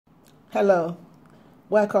Hello,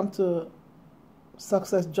 welcome to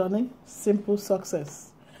Success Journey, Simple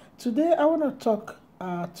Success. Today I want to talk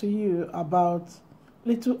to you about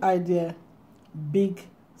little idea, big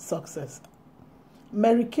success.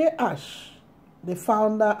 Mary Kay Ash, the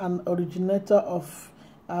founder and originator of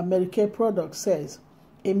Mary Kay products, says,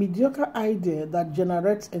 a mediocre idea that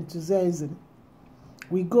generates enthusiasm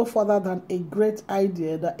will go further than a great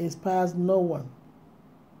idea that inspires no one.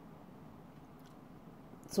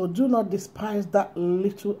 So do not despise that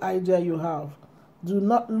little idea you have. Do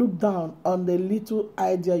not look down on the little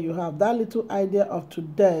idea you have. That little idea of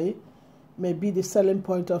today may be the selling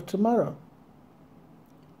point of tomorrow.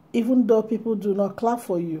 Even though people do not clap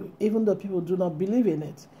for you, even though people do not believe in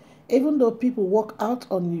it, even though people walk out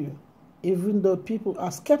on you, even though people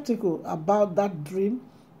are skeptical about that dream,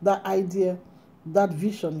 that idea, that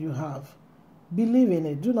vision you have, believe in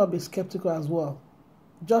it. Do not be skeptical as well.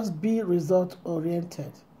 Just be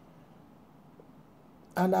result-oriented.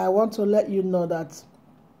 And I want to let you know that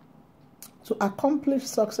to accomplish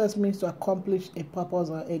success means to accomplish a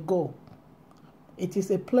purpose or a goal. It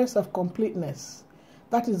is a place of completeness.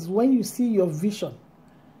 That is when you see your vision.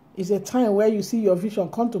 It's a time where you see your vision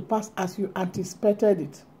come to pass as you anticipated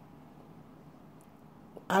it.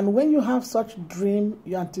 And when you have such dream,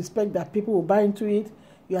 you anticipate that people will buy into it.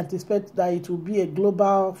 You anticipate that it will be a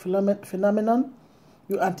global phenomenon.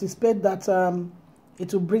 You anticipate that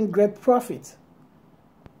it will bring great profit.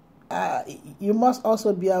 You must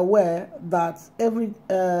also be aware that every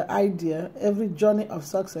idea, every journey of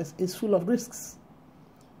success is full of risks.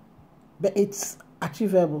 But it's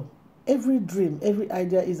achievable. Every dream, every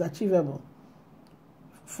idea is achievable.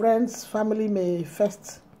 Friends, family may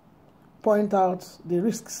first point out the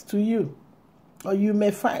risks to you. Or you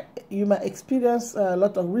may experience a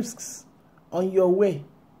lot of risks on your way.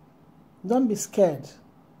 Don't be scared.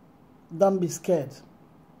 Don't be scared.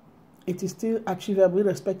 It is still achievable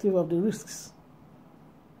irrespective of the risks.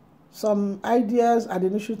 Some ideas at the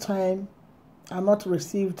initial time are not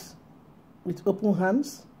received with open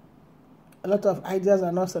hands. A lot of ideas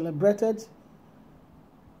are not celebrated.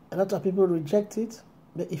 A lot of people reject it.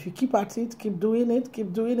 But if you keep at it, keep doing it,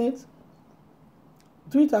 do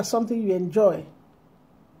it as something you enjoy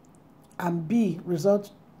and be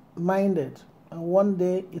result-minded. And one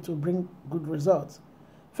day it will bring good results.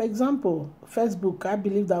 For example, Facebook, I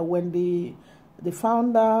believe that when the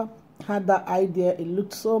founder had that idea, it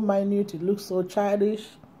looked so minute, it looked so childish.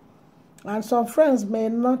 And some friends may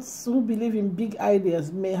not, who believe in big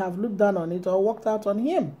ideas, may have looked down on it or walked out on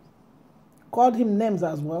him, called him names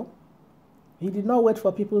as well. He did not wait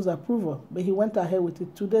for people's approval, but he went ahead with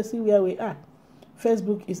it. Today, see where we are.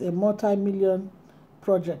 Facebook is a multi-million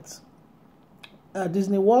project.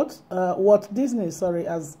 Walt Disney,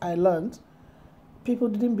 as I learned, people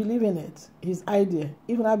didn't believe in it, his idea.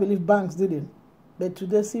 Even I believe banks didn't. But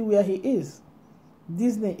today, see where he is.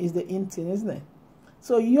 Disney is the in thing, isn't it?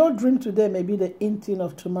 So your dream today may be the in thing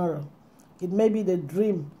of tomorrow. It may be the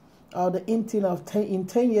dream or the in thing of in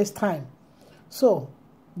 10 years' time. So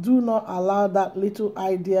do not allow that little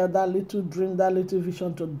idea, that little dream, that little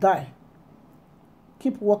vision to die.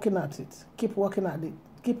 Keep working at it. Keep working at it.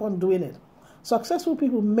 Keep on doing it. Successful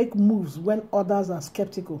people make moves when others are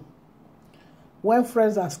skeptical. When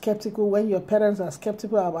friends are skeptical, when your parents are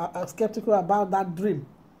skeptical about that dream,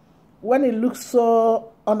 when it looks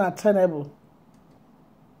so unattainable,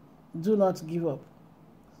 do not give up.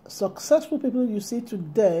 Successful people you see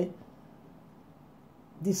today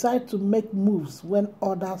decide to make moves when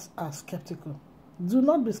others are skeptical. Do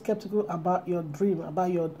not be skeptical about your dream,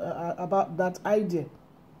 about that idea.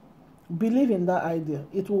 Believe in that idea.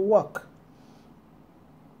 It will work.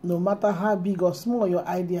 No matter how big or small your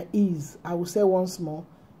idea is, I will say once more,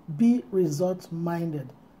 be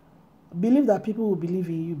result-minded. Believe that people will believe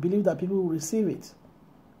in you. Believe that people will receive it.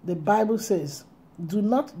 The Bible says, do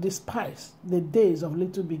not despise the days of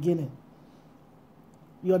little beginning.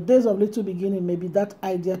 Your days of little beginning may be that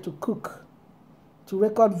idea to cook, to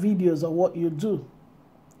record videos of what you do.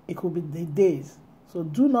 It could be the days. So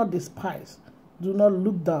do not despise, do not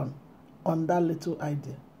look down on that little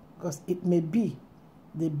idea, because it may be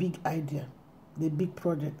the big idea, the big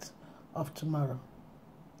project of tomorrow.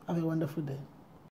 Have a wonderful day.